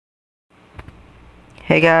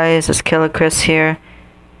Hey guys, it's Killer Chris here,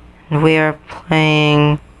 and we are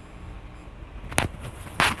playing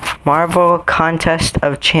Marvel Contest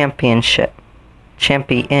of Champions.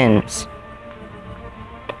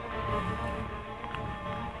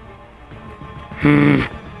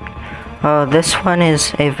 Oh, this one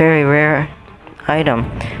is a very rare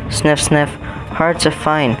item. Sniff, sniff, hard to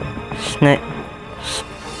find. Sniff.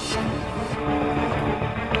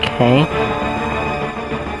 Okay.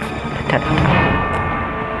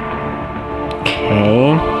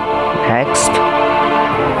 Okay, next.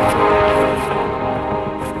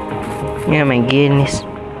 Oh my goodness.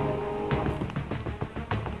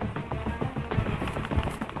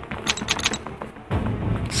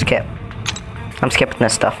 Skip. I'm skipping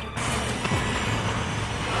this stuff.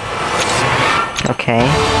 Okay.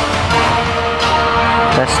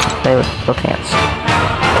 Let's play with both hands.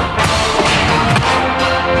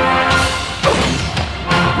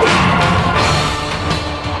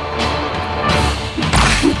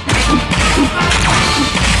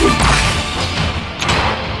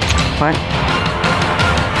 What?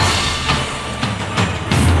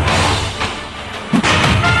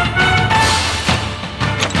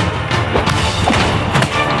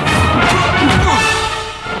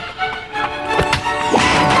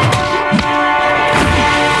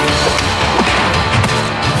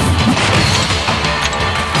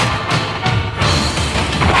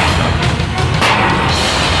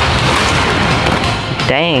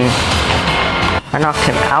 Dang. I knocked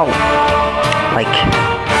him out. Like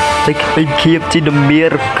I Captain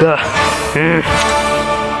America.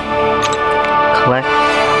 Collect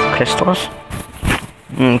crystals.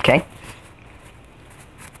 Okay.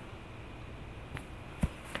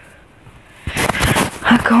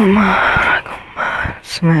 I go mad.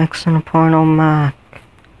 Smacks in a porno mac.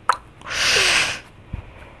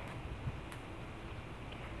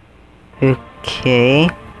 Okay.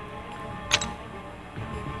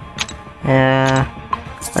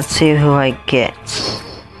 Let's see who I get.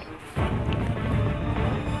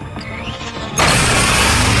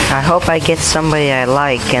 I hope I get somebody I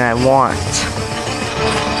like and I want.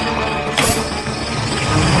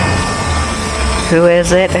 Who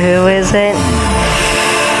is it? Who is it?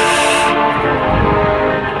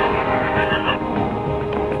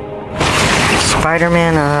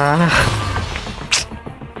 Spider-Man,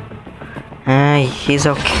 he's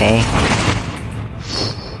okay.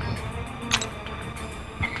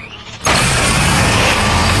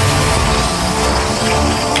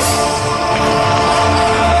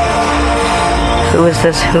 Who is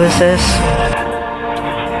this? Who is this?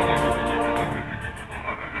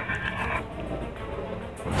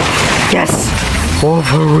 Yes!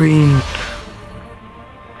 Wolverine!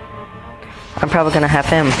 I'm probably gonna have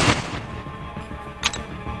him.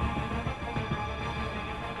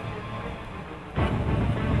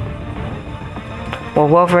 Well,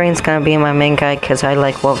 Wolverine's gonna be my main guy because I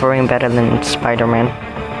like Wolverine better than Spider-Man.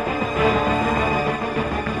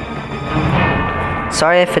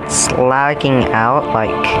 Sorry if it's lagging out,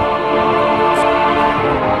 like...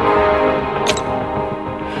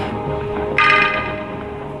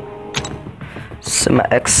 Some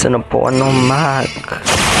X in a porno mag.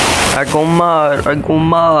 I go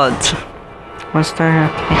mad. What's there?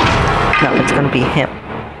 Okay. No, it's gonna be him.